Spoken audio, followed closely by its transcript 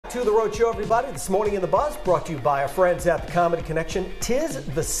to the Rhode Show, everybody. This morning in the Buzz, brought to you by our friends at the Comedy Connection. 'Tis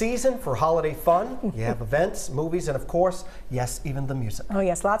the season for holiday fun. You have events, movies, and of course, yes, even the music. Oh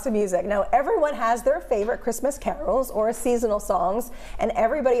yes, lots of music. Now everyone has their favorite Christmas carols or seasonal songs, and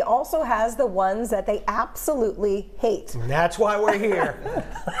everybody also has the ones that they absolutely hate. And that's why we're here.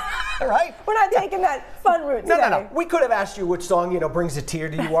 Right? We're not taking that fun route today. No. We could have asked you which song, brings a tear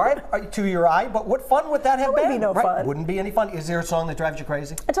to your eye, but what fun would that have been? Would be no fun. Wouldn't be any fun. Is there a song that drives you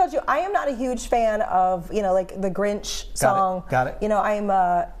crazy? I told you, I am not a huge fan of, like the Grinch song. Got it. I'm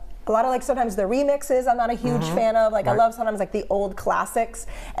a lot of sometimes the remixes I'm not a huge fan of. I love sometimes the old classics,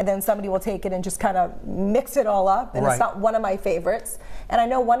 and then somebody will take it and just kind of mix it all up, and it's not one of my favorites. And I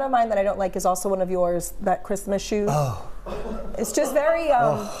know one of mine that I don't like is also one of yours, that Christmas Shoes. Oh. It's just very,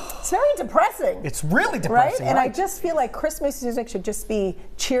 it's very depressing. It's really depressing, right? And I just feel like Christmas music should just be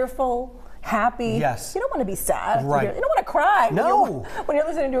cheerful, happy. Yes. You don't want to be sad. Right. You don't want to cry. No. When you're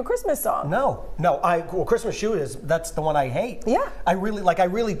listening to a Christmas song. No. Well, Christmas Shoe that's the one I hate. Yeah. I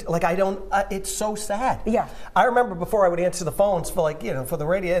don't. It's so sad. Yeah. I remember before I would answer the phones for for the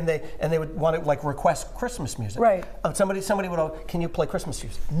radio, and they would want to request Christmas music. Right. Somebody would can you play Christmas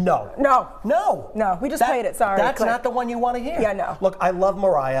music? No. We just played it. Sorry. That's not the one you want to hear. Yeah, no. Look, I love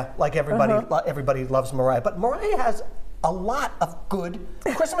Mariah. Like everybody, everybody loves Mariah, but Mariah has a lot of good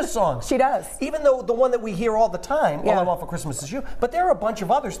Christmas songs. She does. Even though the one that we hear all the time, All I Want for Christmas Is You, but there are a bunch of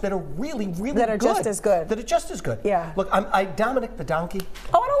others that are really, really good. That are just as good. That are just as good. Yeah. Look, Dominic the Donkey.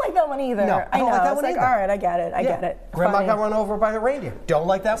 Oh, I don't like that one either. No, I don't like that one either. All right, I get it. I get it. Grandma Funny. got run over by the reindeer. Don't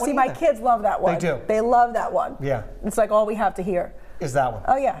like that one See, either. my kids love that one. They do. They love that one. Yeah. It's like all we have to hear. Is that one?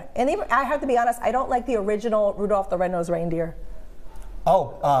 Oh, yeah. And even, I have to be honest, I don't like the original Rudolph the Red-Nosed Reindeer.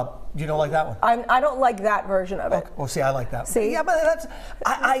 Oh, you don't like that one? I don't like that version of it. Okay. Well, see, I like that. See? Yeah, but that's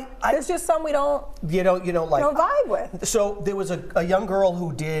there's just some we don't. You don't like. Don't vibe with. So there was a young girl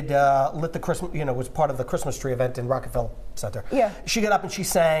who did lit the Christmas. Was part of the Christmas tree event in Rockefeller Center. Yeah. She got up and she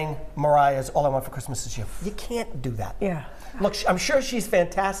sang Mariah's "All I Want for Christmas Is You." You can't do that. Yeah. Look, I'm sure she's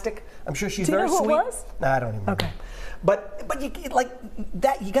fantastic. I'm sure she's very sweet. Do you know who it was? Nah, I don't even know. Okay. But you like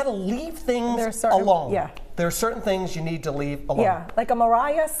that. You got to leave things alone. Yeah. There are certain things you need to leave alone. Yeah, like a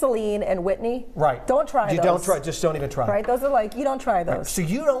Mariah, Celine, and Whitney. Right. Don't try those. You don't try. Just don't even try. Right. Those are you don't try those. Right. So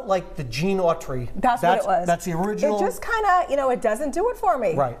you don't like the Gene Autry. That's what it was. That's the original. It just kind of, it doesn't do it for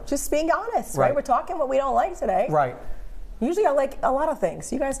me. Right. Just being honest. Right. We're talking what we don't like today. Right. Usually I like a lot of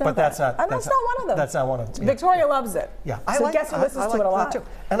things. You guys know but that. That's not one of them. That's not one of them. Victoria loves it. Yeah. Guess who listens to it a lot? Too.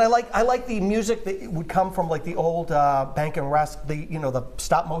 And I like the music that would come from the old Bank and Rest, the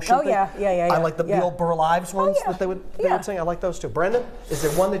stop motion thing. Yeah. I like the old Burl Ives ones that they would sing. I like those too. Brendan, is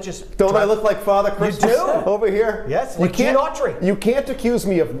there one that just don't I look like Father Christmas? You do over here? Yes. Gene Autry. You can't accuse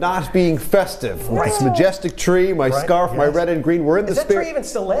me of not being festive. With this majestic tree, my scarf, my red and green. We're in the spirit. Is that tree even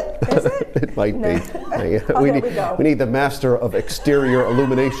still lit? Is it? It might be. We need the master of exterior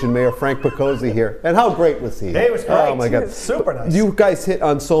illumination, Mayor Frank Picozzi here. And how great was he? He was great. Oh my God, super nice. You guys hit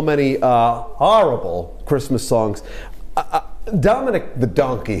on so many horrible Christmas songs. Dominic the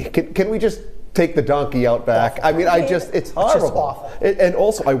Donkey. Can we just take the donkey out back? Awful. I mean, it's horrible. It's just awful. And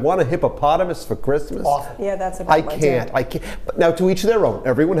also, I want a hippopotamus for Christmas. Awful. Yeah, that's a I can't. But now, to each their own.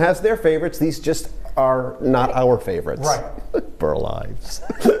 Everyone has their favorites. These just are not our favorites. Right. Burl Ives. I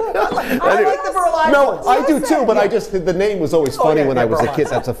like the Burl Ives. No, I do too, but the name was always funny when I was a kid.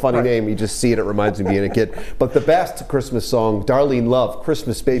 That's a funny name. You just see it reminds me of being a kid. But the best Christmas song, Darlene Love,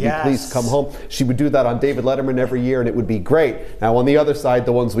 Christmas Baby, Please Come Home. She would do that on David Letterman every year, and it would be great. Now, on the other side,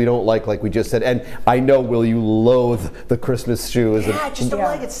 the ones we don't like we just said, and I know, Will, you loathe the Christmas Shoes. Yeah, I just don't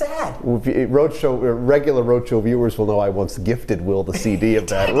like it. Sad. Regular Rhode Show viewers will know I once gifted Will the CD of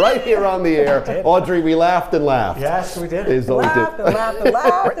that right here on the air. Audrey, we laughed and laughed. Yes, we did. Laughed and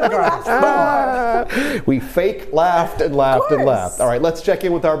laughed and laughed. We fake laughed and laughed and laughed. All right, let's check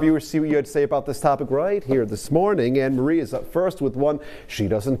in with our viewers, see what you had to say about this topic right here this morning. And Marie is up first with one she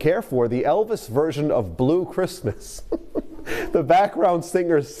doesn't care for, the Elvis version of Blue Christmas. The background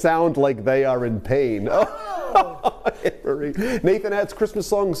singers sound like they are in pain. Oh. Marie. Nathan adds Christmas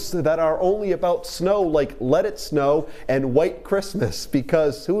songs that are only about snow, like Let It Snow and White Christmas,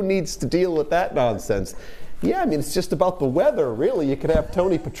 because who needs to deal with that nonsense? Yeah, I mean, it's just about the weather, really. You could have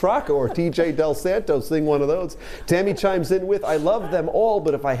Tony Petrarca or TJ Del Santo sing one of those. Tammy chimes in with, I love them all,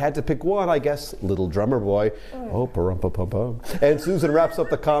 but if I had to pick one, I guess Little Drummer Boy. Oh, pa-rum-pa-pum-pum. And Susan wraps up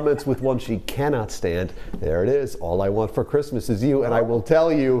the comments with one she cannot stand. There it is. All I Want for Christmas Is You. And I will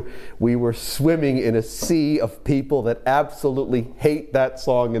tell you, we were swimming in a sea of people that absolutely hate that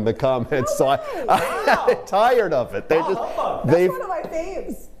song in the comments. So I'm tired of it. That's one of my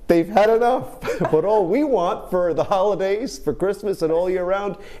faves. They've had enough. But all we want for the holidays, for Christmas and all year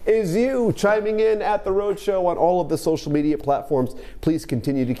round is you chiming in at The Rhode Show on all of the social media platforms. Please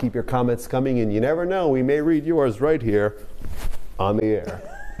continue to keep your comments coming, and you never know, we may read yours right here on the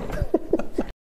air.